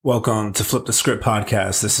Welcome to Flip the Script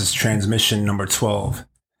podcast. This is transmission number 12.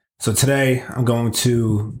 So today I'm going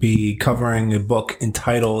to be covering a book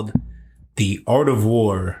entitled The Art of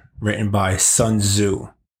War, written by Sun Tzu.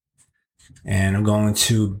 And I'm going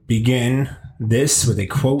to begin this with a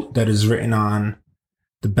quote that is written on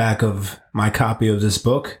the back of my copy of this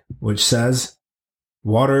book, which says,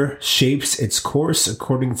 "Water shapes its course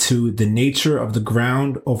according to the nature of the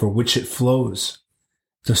ground over which it flows.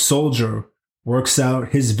 The soldier works out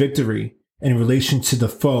his victory in relation to the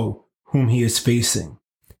foe whom he is facing.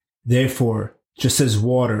 Therefore, just as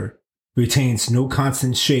water retains no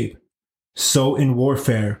constant shape, so in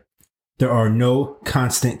warfare, there are no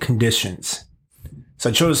constant conditions."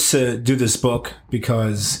 So I chose to do this book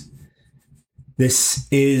because this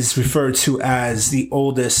is referred to as the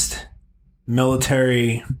oldest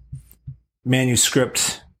military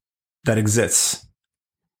manuscript that exists.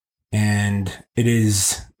 And it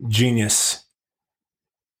is genius.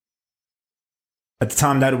 At the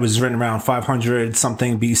time that it was written, around 500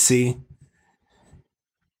 something BC,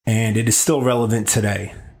 and it is still relevant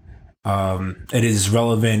today. It is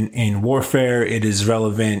relevant in warfare. It is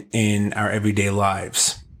relevant in our everyday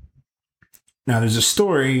lives. Now, there's a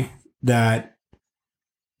story that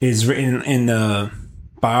is written in the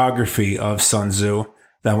biography of Sun Tzu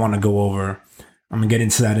that I want to go over. I'm going to get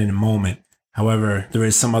into that in a moment. However, there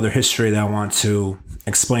is some other history that I want to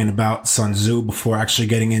explain about Sun Tzu before actually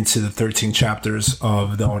getting into the 13 chapters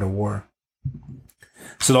of The Art of War.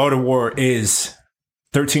 So The Art of War is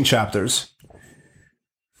 13 chapters,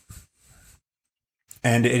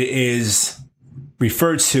 and it is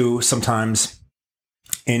referred to sometimes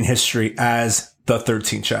in history as the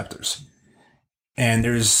 13 chapters. And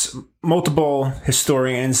there's multiple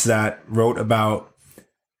historians that wrote about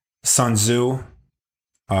Sun Tzu.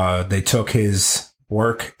 They took his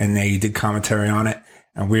work and they did commentary on it.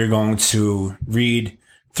 And we're going to read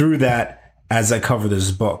through that as I cover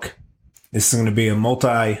this book. This is going to be a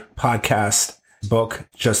multi-podcast book,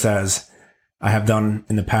 just as I have done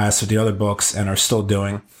in the past with the other books and are still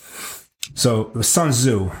doing. So Sun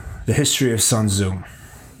Tzu, the history of Sun Tzu.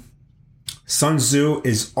 Sun Tzu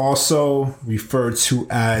is also referred to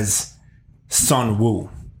as Sun Wu.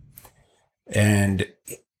 And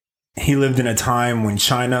he lived in a time when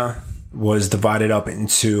China was divided up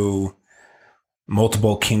into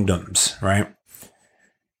multiple kingdoms, right?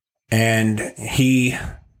 And he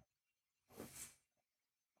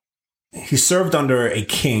served under a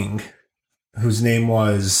king whose name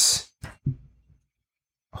was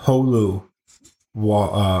Hou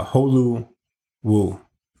Wu.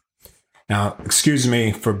 Now, excuse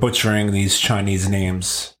me for butchering these Chinese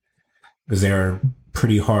names because they are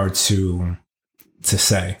pretty hard to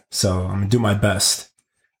say. So I'm gonna do my best.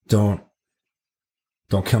 Don't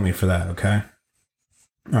kill me for that, okay?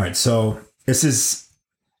 All right, so this is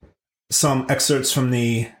some excerpts from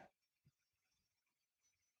the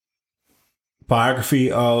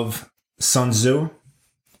biography of Sun Tzu,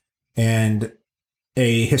 and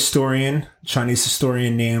a historian, Chinese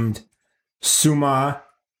historian named Sima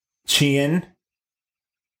Qian,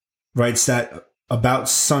 writes that about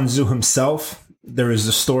Sun Tzu himself. There is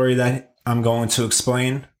a story that I'm going to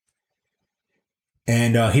explain.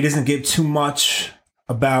 And he doesn't give too much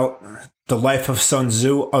about the life of Sun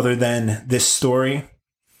Tzu other than this story.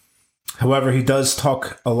 However, he does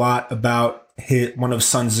talk a lot about one of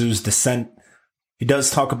Sun Tzu's He does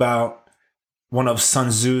talk about one of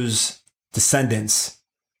Sun Tzu's descendants,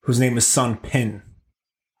 whose name is Sun Pin,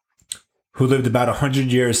 who lived about 100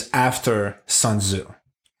 years after Sun Tzu,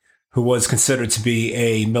 who was considered to be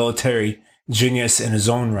a military genius in his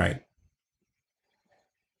own right.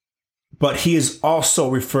 But he is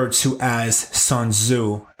also referred to as Sun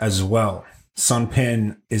Tzu as well. Sun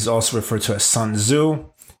Pin is also referred to as Sun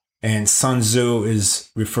Tzu, and Sun Tzu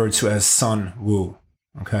is referred to as Sun Wu.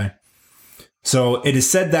 Okay? So it is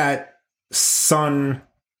said that Sun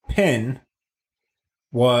Pin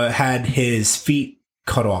had his feet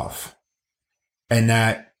cut off, and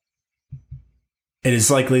that it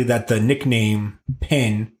is likely that the nickname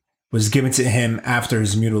Pin was given to him after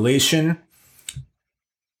his mutilation,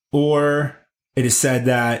 or it is said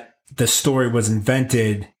that the story was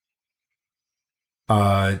invented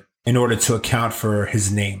in order to account for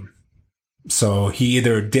his name. So he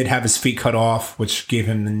either did have his feet cut off, which gave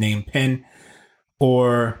him the name Pin,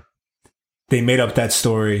 or they made up that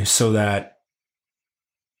story so that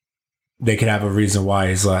they could have a reason why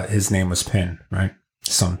his name was Pin, right?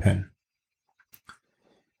 Sun Pin.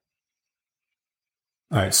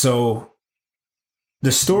 All right, so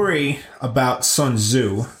the story about Sun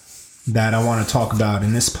Tzu that I want to talk about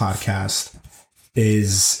in this podcast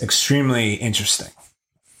is extremely interesting.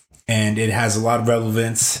 and it has a lot of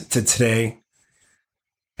relevance to today.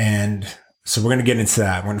 And so we're going to get into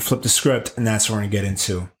that. We're going to flip the script, and that's what we're going to get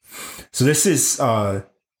into. So this is Sima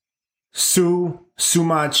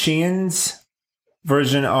Qian's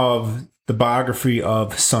version of the biography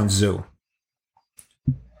of Sun Tzu.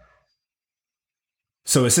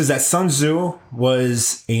 So it says that Sun Tzu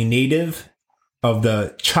was a native of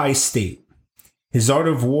the Chai state. His art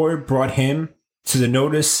of war brought him to the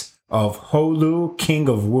notice of Ho Lu, king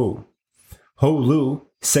of Wu. Ho Lu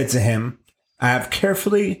said to him, "I have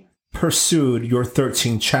carefully pursued your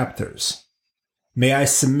 13 chapters. May I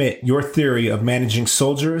submit your theory of managing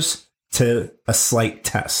soldiers to a slight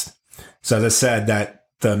test?" So as I said, that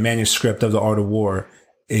the manuscript of the Art of War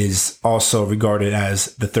is also regarded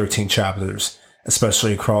as the 13 chapters,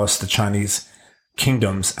 especially across the Chinese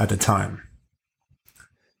kingdoms at the time.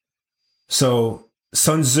 So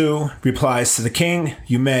Sun Tzu replies to the king,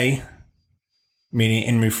 "You may," meaning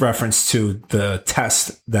in reference to the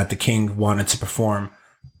test that the king wanted to perform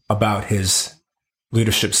about his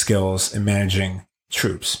leadership skills in managing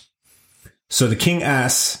troops. So the king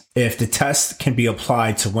asks if the test can be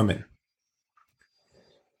applied to women.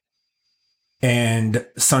 And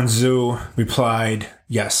Sun Tzu replied,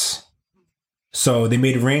 yes. So they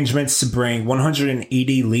made arrangements to bring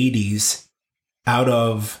 180 ladies out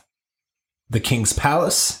of the king's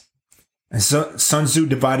palace. And so Sun Tzu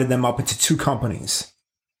divided them up into two companies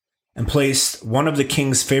and placed one of the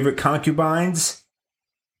king's favorite concubines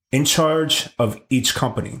in charge of each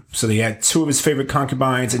company. So they had two of his favorite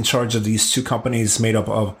concubines in charge of these two companies made up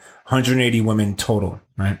of 180 women total,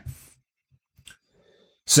 right?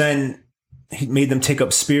 So then he made them take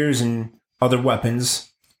up spears and other weapons.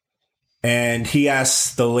 And he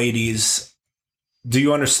asked the ladies, "Do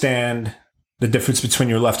you understand the difference between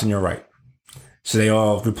your left and your right?" So they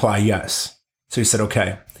all reply, yes. So he said,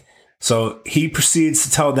 okay. So he proceeds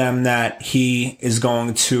to tell them that he is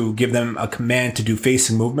going to give them a command to do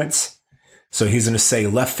facing movements. So he's going to say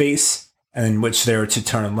left face, and in which they're to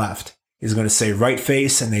turn left. He's going to say right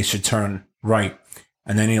face, and they should turn right.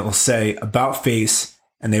 And then he'll say about face,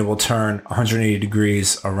 and they will turn 180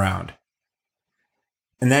 degrees around.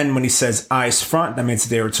 And then when he says eyes front, that means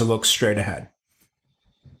they are to look straight ahead.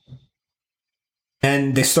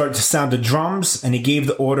 And they started to sound the drums, and he gave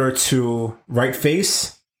the order to right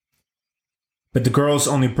face. But the girls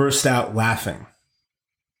only burst out laughing.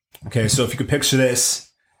 Okay, so if you could picture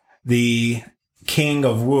this, the king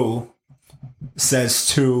of Wu says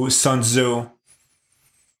to Sun Tzu,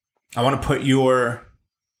 "I want to put your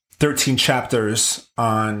 13 chapters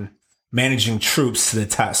on managing troops to the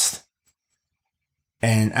test,"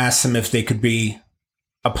 and asked them if they could be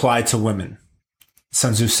applied to women.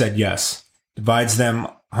 Sun Tzu said yes. Divides them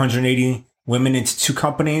 180 women into two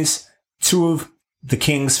companies. Two of the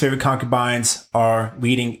king's favorite concubines are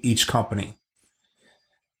leading each company.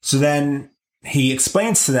 So then he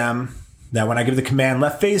explains to them that when I give the command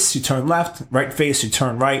left face, you turn left, right face, you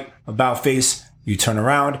turn right, about face, you turn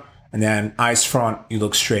around, and then eyes front, you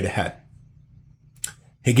look straight ahead.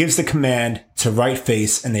 He gives the command to right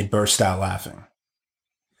face, and they burst out laughing.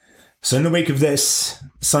 So in the wake of this,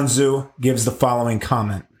 Sun Tzu gives the following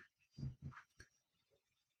comment.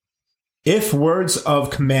 If words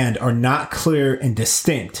of command are not clear and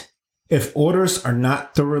distinct, if orders are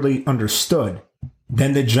not thoroughly understood,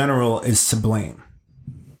 then the general is to blame.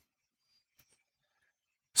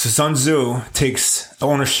 So Sun Tzu takes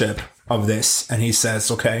ownership of this, and he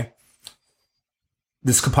says, okay,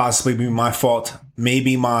 this could possibly be my fault.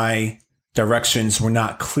 Maybe my directions were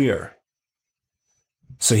not clear.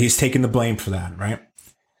 So he's taking the blame for that, right?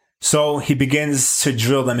 So he begins to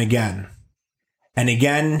drill them again. And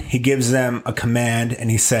again, he gives them a command,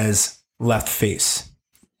 and he says, left face.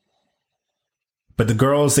 But the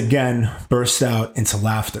girls again burst out into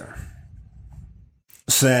laughter.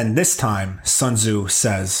 So then this time, Sun Tzu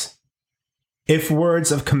says, if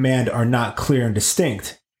words of command are not clear and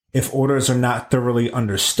distinct, if orders are not thoroughly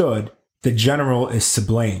understood, the general is to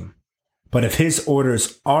blame. But if his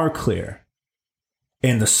orders are clear,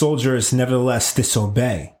 and the soldiers nevertheless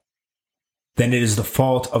disobey, then it is the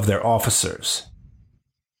fault of their officers.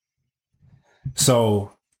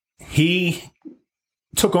 So he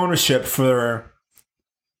took ownership for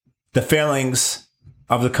the failings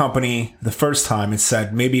of the company the first time and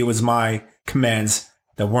said, maybe it was my commands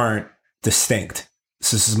that weren't distinct.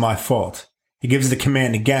 So this is my fault. He gives the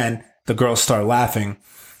command again. The girls start laughing.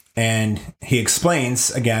 And he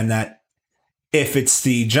explains again that if it's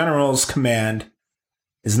the general's command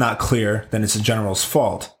is not clear, then it's the general's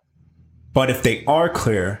fault. But if they are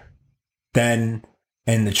clear, then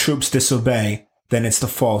and the troops disobey, then it's the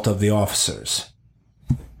fault of the officers.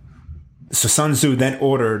 So Sun Tzu then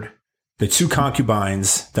ordered the 2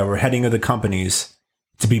 concubines that were heading of the companies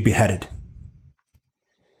to be beheaded.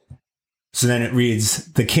 So then it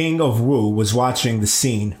reads, the king of Wu was watching the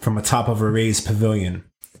scene from atop of a raised pavilion.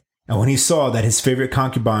 And when he saw that his favorite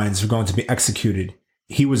concubines were going to be executed,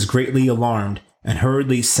 he was greatly alarmed and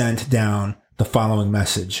hurriedly sent down the following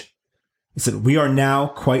message. He said, we are now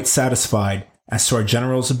quite satisfied as to our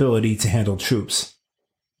general's ability to handle troops.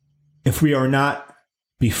 If we are not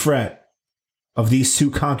befret of these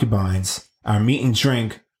 2 concubines, our meat and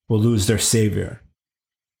drink will lose their savior.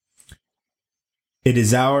 It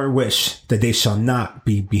is our wish that they shall not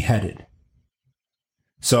be beheaded.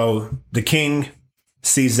 So the king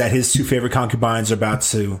sees that his 2 favorite concubines are about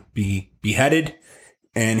to be beheaded,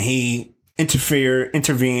 and he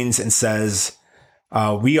intervenes and says,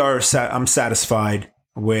 I'm satisfied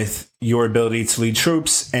with your ability to lead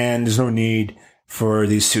troops, and there's no need for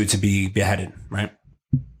these 2 to be beheaded, right?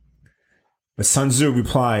 But Sun Tzu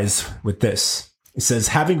replies with this. It says,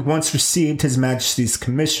 having once received His Majesty's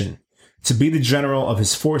commission to be the general of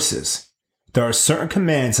his forces, there are certain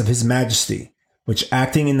commands of His Majesty which,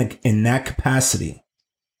 acting in that capacity,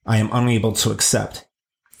 I am unable to accept.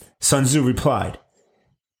 Sun Tzu replied,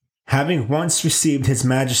 having once received His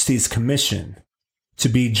Majesty's commission to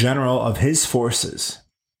be general of his forces,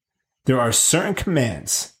 there are certain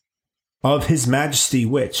commands of His Majesty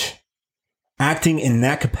which, acting in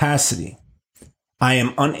that capacity, I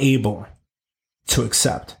am unable to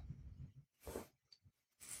accept.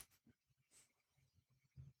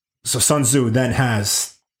 So Sun Tzu then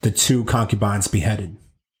has the 2 concubines beheaded.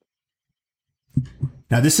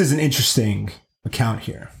 Now, this is an interesting account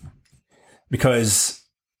here because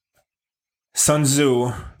Sun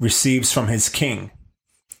Tzu receives from his king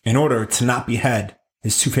in order to not behead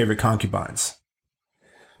his 2 favorite concubines.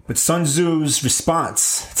 But Sun Tzu's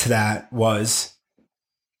response to that was,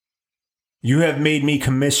 you have made me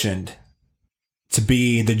commissioned to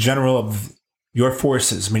be the general of your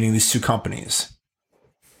forces, meaning these 2 companies.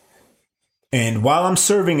 And while I'm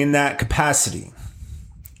serving in that capacity,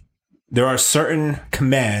 there are certain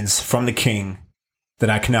commands from the king that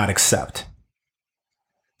I cannot accept.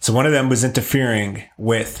 So one of them was interfering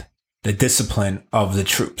with the discipline of the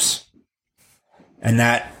troops. And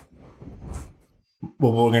that,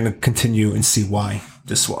 well, we're going to continue and see why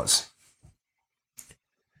this was.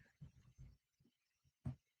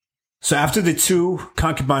 So after the 2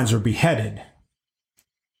 concubines were beheaded,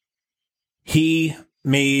 he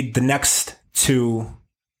made the next 2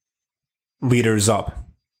 leaders up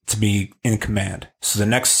to be in command. So the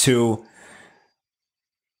next 2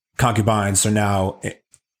 concubines are now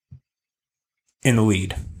in the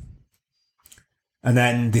lead. And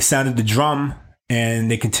then they sounded the drum and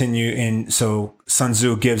they continue. And so Sun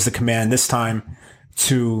Tzu gives the command this time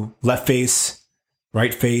to left face,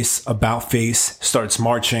 right face, about face, starts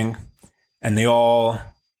marching, and they all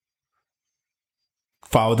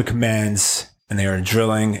follow the commands and they are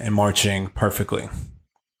drilling and marching perfectly.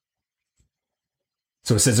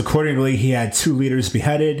 So it says, accordingly, he had 2 leaders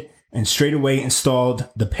beheaded and straightway installed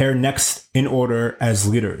the pair next in order as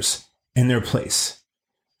leaders in their place.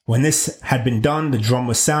 When this had been done, the drum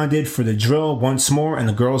was sounded for the drill once more, and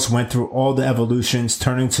the girls went through all the evolutions,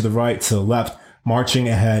 turning to the right, to the left, marching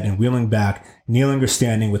ahead and wheeling back, kneeling or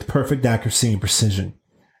standing with perfect accuracy and precision,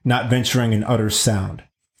 not venturing an utter sound.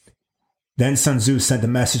 Then Sun Tzu sent a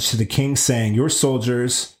message to the king saying, your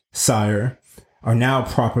soldiers, sire, are now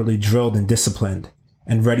properly drilled and disciplined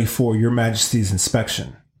and ready for your majesty's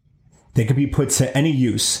inspection. They can be put to any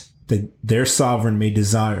use that their sovereign may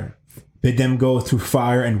desire. Bid them go through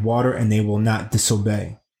fire and water, and they will not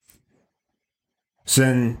disobey. So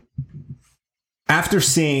then, after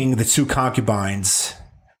seeing the 2 concubines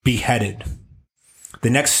beheaded,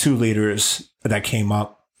 the next 2 leaders that came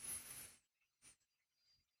up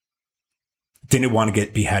didn't want to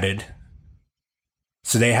get beheaded.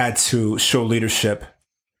 So they had to show leadership,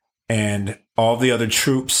 and all the other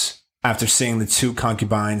troops, after seeing the 2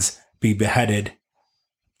 concubines be beheaded,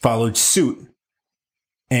 followed suit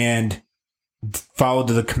and followed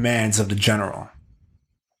the commands of the general.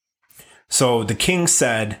 So the king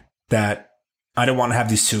said that I don't want to have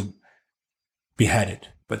these 2 beheaded,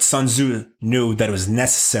 but Sun Tzu knew that it was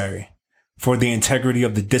necessary for the integrity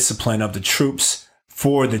of the discipline of the troops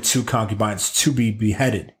for the 2 concubines to be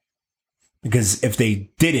beheaded. Because if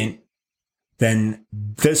they didn't, then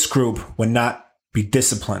this group would not be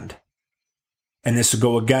disciplined. And this would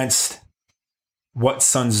go against what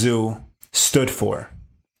Sun Tzu stood for.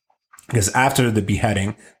 Because after the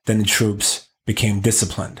beheading, then the troops became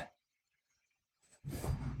disciplined.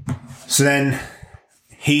 So then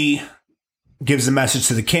he gives a message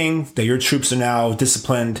to the king that your troops are now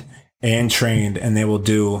disciplined and trained, and they will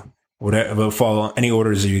do whatever, will follow any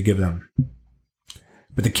orders that you give them.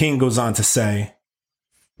 But the king goes on to say,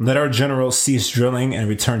 let our generals cease drilling and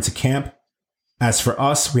return to camp. As for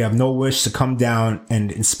us, we have no wish to come down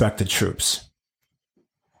and inspect the troops.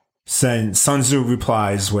 Then Sun Tzu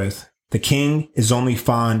replies with, the king is only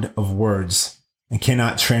fond of words and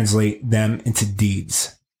cannot translate them into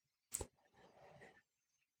deeds.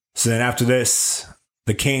 So then after this,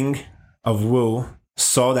 the king of Wu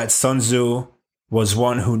saw that Sun Tzu was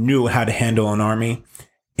one who knew how to handle an army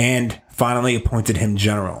and finally appointed him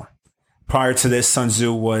general. Prior to this, Sun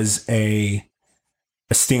Tzu was a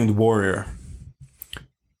esteemed warrior,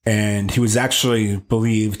 and he was actually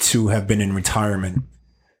believed to have been in retirement.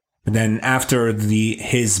 But then after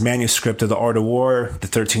his manuscript of The Art of War, the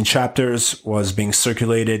 13 chapters, was being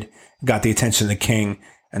circulated, got the attention of the king,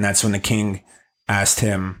 and that's when the king asked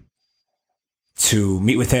him to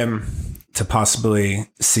meet with him to possibly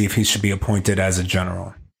see if he should be appointed as a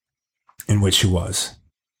general, in which he was.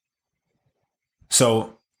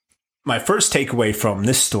 So my first takeaway from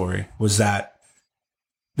this story was that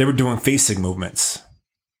they were doing facing movements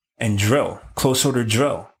and drill, close order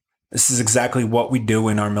drill. This is exactly what we do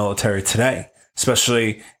in our military today,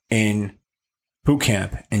 especially in boot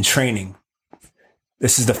camp and training.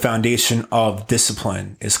 This is the foundation of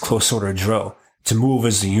discipline, is close order drill, to move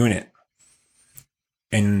as a unit.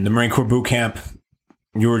 In the Marine Corps boot camp,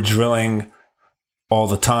 you're drilling all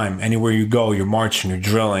the time. Anywhere you go, you're marching, you're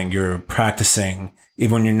drilling, you're practicing.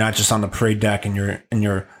 Even when you're not just on the parade deck and you're in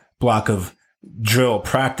your block of drill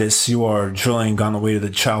practice, you are drilling on the way to the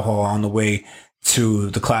chow hall, on the way to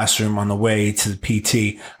the classroom, on the way to the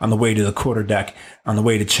PT, on the way to the quarterdeck, on the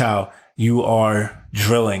way to chow. You are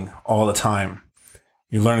drilling all the time.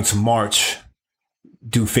 You're learning to march,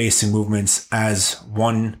 do facing movements as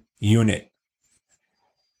one unit.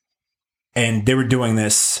 And they were doing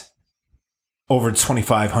this over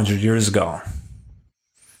 2,500 years ago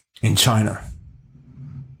in China.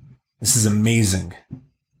 This is amazing.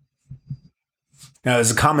 Now,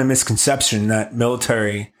 there's a common misconception that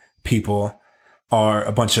military people are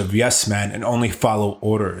a bunch of yes men and only follow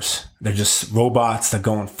orders. They're just robots that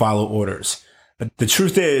go and follow orders. But the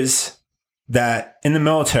truth is that in the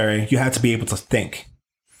military, you have to be able to think,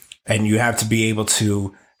 and you have to be able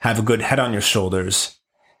to have a good head on your shoulders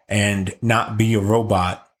and not be a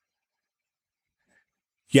robot.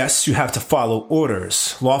 Yes, you have to follow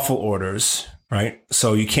orders, lawful orders, right?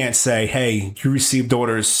 So you can't say, hey, you received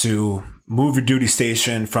orders to move your duty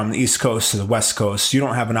station from the East Coast to the West Coast. You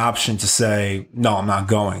don't have an option to say, no, I'm not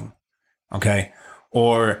going. Okay.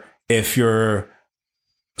 Or if your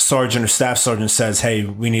sergeant or staff sergeant says, hey,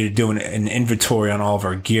 we need to do an inventory on all of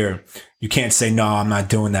our gear, you can't say, no, I'm not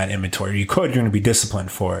doing that inventory. You could, you're going to be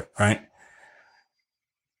disciplined for it, right?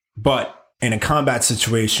 But in a combat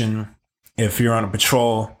situation, if you're on a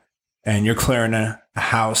patrol and you're clearing a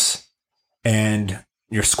house and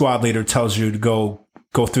your squad leader tells you to go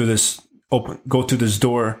through this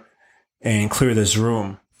door and clear this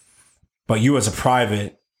room, but you as a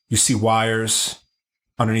private, you see wires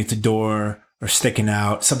underneath the door or sticking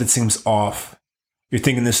out, something seems off. You're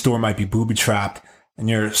thinking this door might be booby trapped, and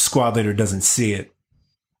your squad leader doesn't see it.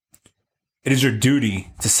 It is your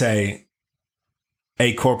duty to say,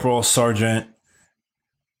 hey, corporal, sergeant,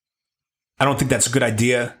 I don't think that's a good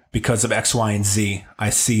idea because of X, Y, and Z. I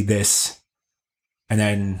see this. And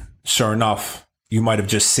then sure enough, you might have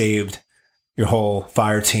just saved your whole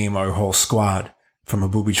fire team or your whole squad from a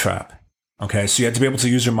booby trap. Okay. So you have to be able to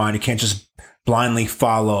use your mind. You can't just blindly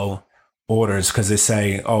follow orders because they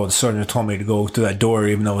say, oh, the sergeant told me to go through that door,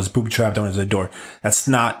 even though it was booby trapped under the door. That's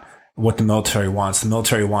not what the military wants. The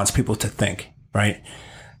military wants people to think, right?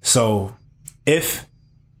 So if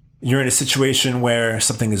you're in a situation where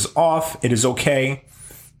something is off, it is okay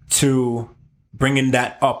to bring in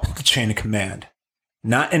that up the chain of command,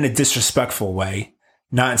 not in a disrespectful way,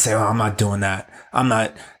 not and say, oh, I'm not doing that.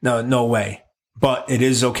 No way. But it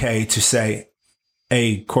is okay to say,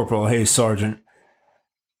 hey, corporal, hey, sergeant,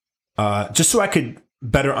 just so I could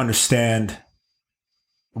better understand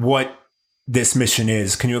what this mission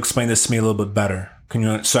is. Can you explain this to me a little bit better?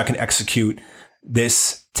 So I can execute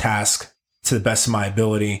this task to the best of my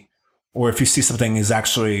ability? Or if you see something is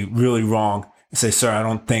actually really wrong, say, sir, I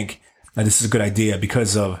don't think that this is a good idea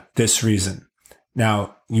because of this reason.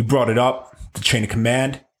 Now, you brought it up, the chain of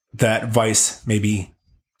command. That advice may be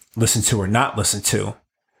listened to or not listened to,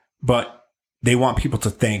 but they want people to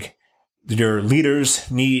think. Your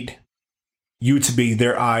leaders need you to be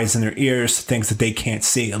their eyes and their ears to things that they can't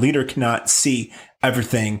see. A leader cannot see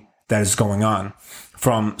everything that is going on.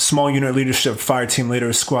 From small unit leadership, fire team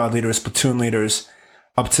leaders, squad leaders, platoon leaders,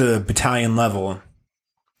 up to the battalion level,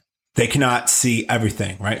 they cannot see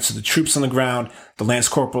everything, right? So the troops on the ground, the lance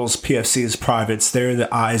corporals, PFCs, privates, they're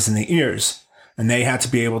the eyes and the ears. And they have to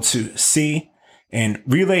be able to see and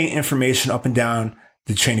relay information up and down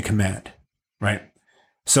the chain of command, right?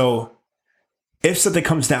 So if something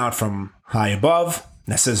comes down from high above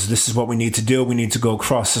that says, this is what we need to do, we need to go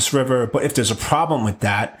across this river. But if there's a problem with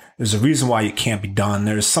that, there's a reason why it can't be done.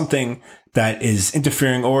 There's something that is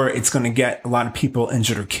interfering, or it's going to get a lot of people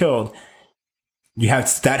injured or killed.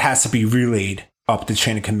 That has to be relayed up the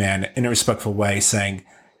chain of command in a respectful way, saying,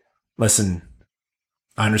 listen,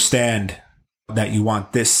 I understand that you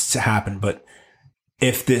want this to happen, but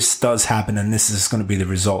if this does happen, then this is going to be the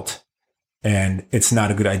result. And it's not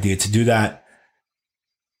a good idea to do that.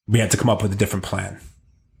 We have to come up with a different plan.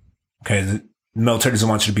 Okay. The military doesn't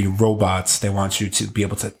want you to be robots. They want you to be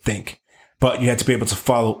able to think, but you have to be able to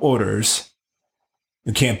follow orders.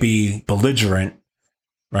 You can't be belligerent,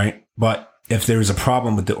 right? But if there is a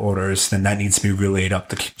problem with the orders, then that needs to be relayed up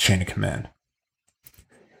the chain of command.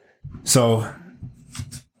 So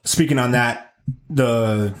speaking on that,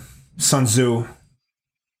 the Sun Tzu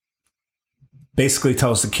basically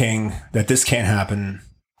tells the king that this can't happen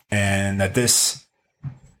and that this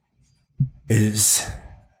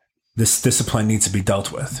discipline needs to be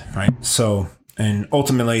dealt with, right? So, and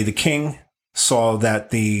ultimately the king saw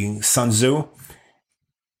that the Sun Tzu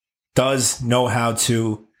does know how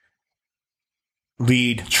to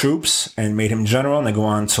lead troops and made him general, and they go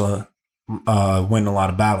on to win a lot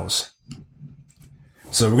of battles.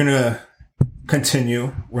 So we're going to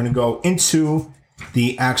continue. We're going to go into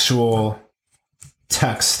the actual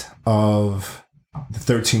text of the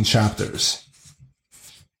 13 chapters.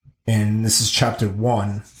 And this is chapter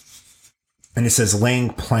 1. And it says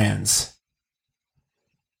laying plans.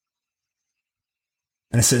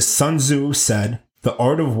 And it says, Sun Tzu said, the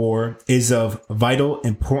art of war is of vital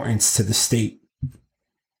importance to the state.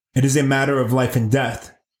 It is a matter of life and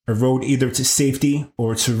death, a road either to safety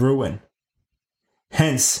or to ruin.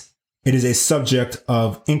 Hence, it is a subject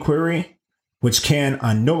of inquiry which can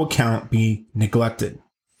on no account be neglected.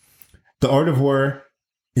 The art of war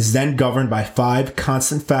is then governed by 5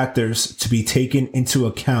 constant factors to be taken into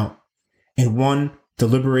account, and 1,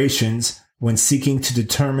 deliberations when seeking to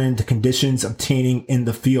determine the conditions obtaining in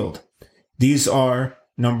the field. These are,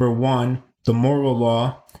 number 1, the moral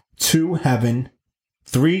law, 2, heaven,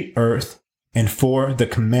 3, earth, and 4, the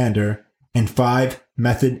commander, and 5,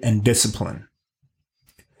 method and discipline.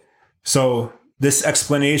 So this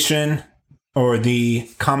explanation or the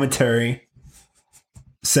commentary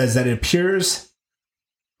says that it appears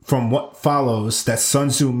from what follows that Sun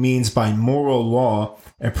Tzu means by moral law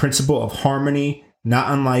a principle of harmony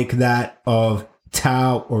not unlike that of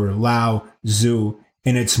Tao or Lao Tzu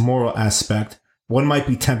in its moral aspect. One might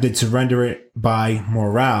be tempted to render it by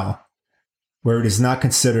morale, where it is not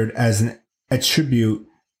considered as an attribute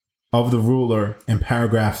of the ruler in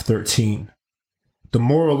paragraph 13. The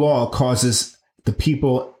moral law causes the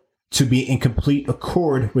people to be in complete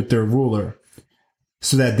accord with their ruler,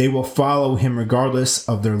 so that they will follow him regardless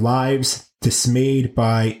of their lives, dismayed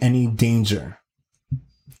by any danger.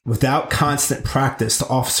 Without constant practice, the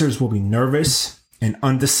officers will be nervous and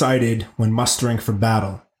undecided when mustering for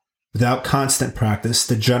battle. Without constant practice,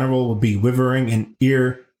 the general will be wavering in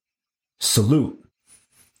irresolute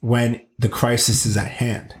when the crisis is at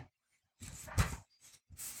hand.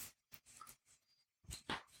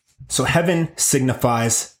 So heaven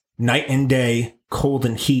signifies night and day, cold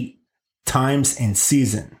and heat, times and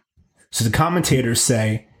season. So the commentators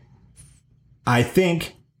say, I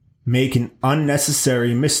think, make an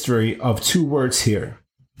unnecessary mystery of 2 words here.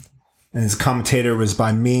 And this commentator was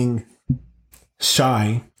by Ming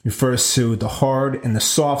Shai, refers to the hard and the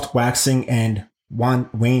soft waxing and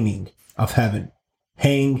waning of heaven.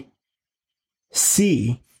 Hang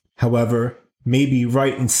Si, however, may be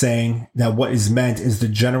right in saying that what is meant is the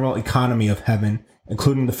general economy of heaven,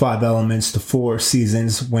 including the 5 elements, the 4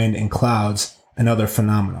 seasons, wind and clouds, and other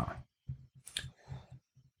phenomena.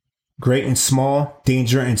 Great and small,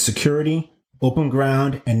 danger and security, open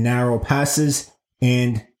ground and narrow passes,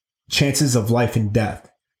 and chances of life and death.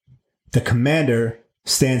 The commander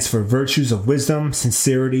stands for virtues of wisdom,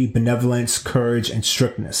 sincerity, benevolence, courage, and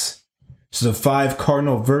strictness. So the 5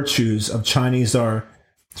 cardinal virtues of Chinese are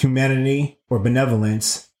humanity or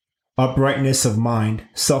benevolence, uprightness of mind,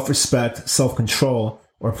 self-respect, self-control,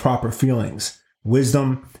 or proper feelings,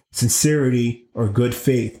 wisdom, sincerity, or good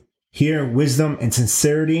faith. Here, wisdom and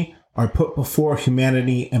sincerity are put before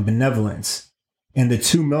humanity and benevolence, and the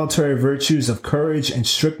 2 military virtues of courage and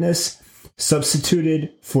strictness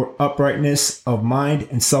substituted for uprightness of mind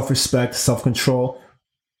and self-respect, self-control,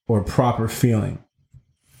 or proper feeling.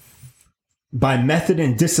 By method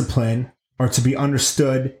and discipline are to be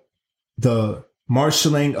understood the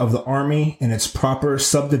marshaling of the army in its proper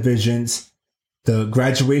subdivisions, the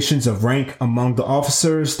graduations of rank among the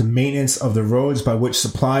officers, the maintenance of the roads by which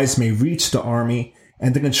supplies may reach the army,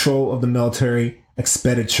 and the control of the military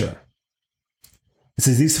expenditure. It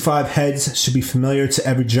says these 5 heads should be familiar to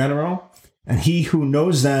every general, and he who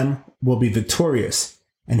knows them will be victorious,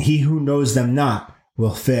 and he who knows them not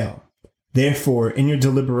will fail. Therefore, in your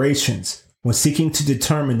deliberations, when seeking to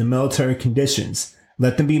determine the military conditions,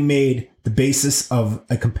 let them be made the basis of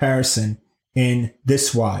a comparison in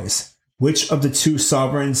this wise. Which of the 2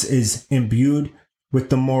 sovereigns is imbued with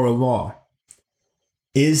the moral law,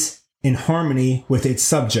 is in harmony with its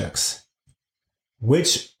subjects?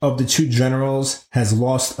 Which of the 2 generals has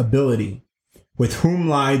lost ability? With whom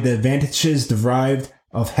lie the advantages derived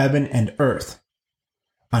of heaven and earth?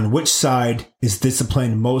 On which side is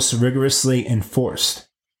discipline most rigorously enforced?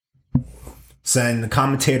 So then the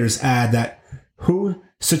commentators add that who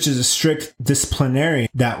such as a strict disciplinarian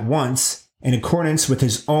that once, in accordance with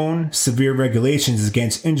his own severe regulations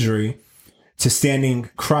against injury to standing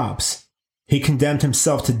crops, he condemned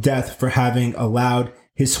himself to death for having allowed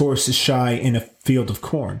his horse to shy in a field of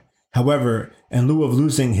corn. However, in lieu of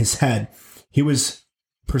losing his head, he was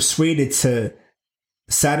persuaded to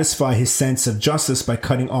satisfy his sense of justice by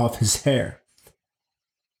cutting off his hair.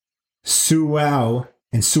 Su'ao,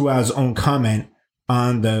 in Su'ao's own comment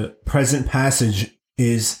on the present passage,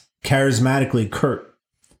 is charismatically curt.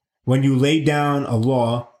 When you lay down a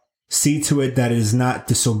law, see to it that it is not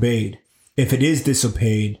disobeyed. If it is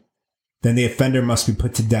disobeyed, then the offender must be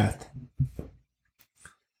put to death.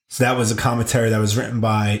 So that was a commentary that was written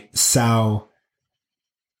by Cao.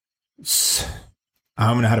 I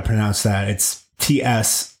don't know how to pronounce that. It's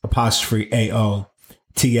TS''AO.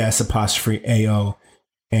 TS''AO.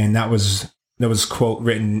 And that was quote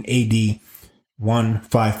written AD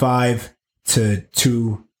 155 to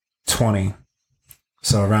 220.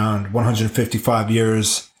 So around 155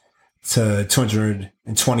 years to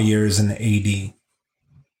 220 years in the AD.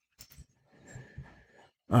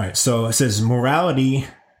 All right, so it says morality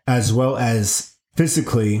as well as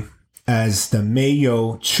physically, as the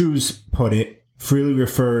Mayo Chus put it, freely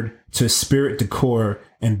referred to spirit de corps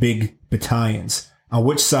and big battalions. On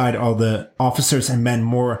which side are the officers and men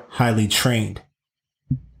more highly trained?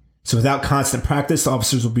 So without constant practice, the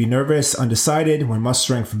officers will be nervous, undecided when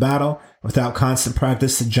mustering for battle. Without constant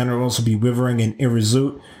practice, the generals will be wavering and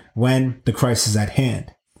irresolute when the crisis is at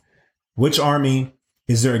hand. Which army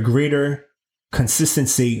is there a greater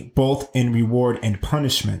consistency both in reward and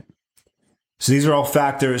punishment? So these are all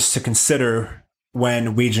factors to consider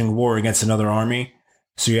when waging war against another army.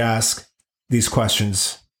 So you ask these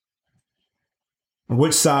questions. On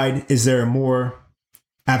which side is there a more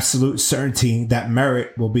absolute certainty that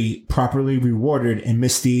merit will be properly rewarded and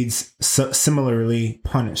misdeeds similarly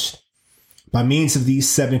punished? By means of these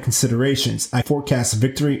 7 considerations, I forecast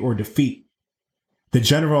victory or defeat. The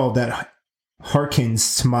general that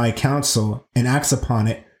hearkens to my counsel and acts upon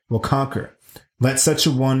it will conquer. Let such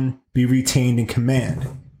a one be retained in command.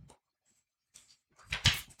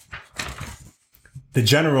 The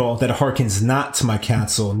general that hearkens not to my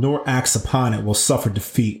counsel nor acts upon it will suffer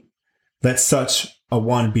defeat. Let such a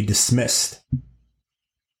one be dismissed.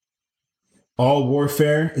 All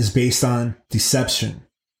warfare is based on deception.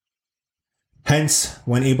 Hence,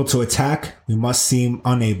 when able to attack, we must seem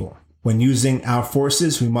unable. When using our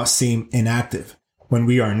forces, we must seem inactive. When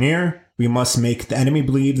we are near, we must make the enemy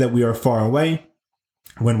believe that we are far away.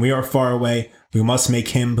 When we are far away, we must make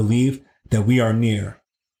him believe that we are near.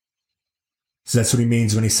 So that's what he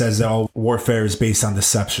means when he says that all warfare is based on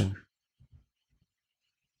deception.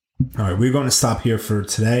 All right, we're going to stop here for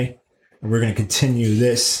today, and we're going to continue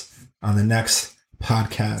this on the next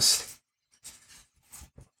podcast.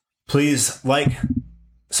 Please like,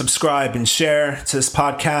 subscribe, and share to this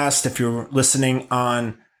podcast. If you're listening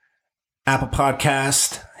on Apple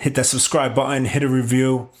Podcast, hit that subscribe button, hit a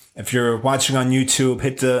review. If you're watching on YouTube,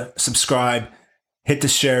 hit the subscribe, hit the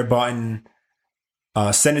share button,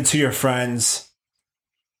 send it to your friends.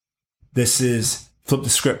 This is Flip the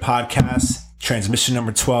Script Podcast, transmission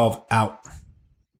number 12, out.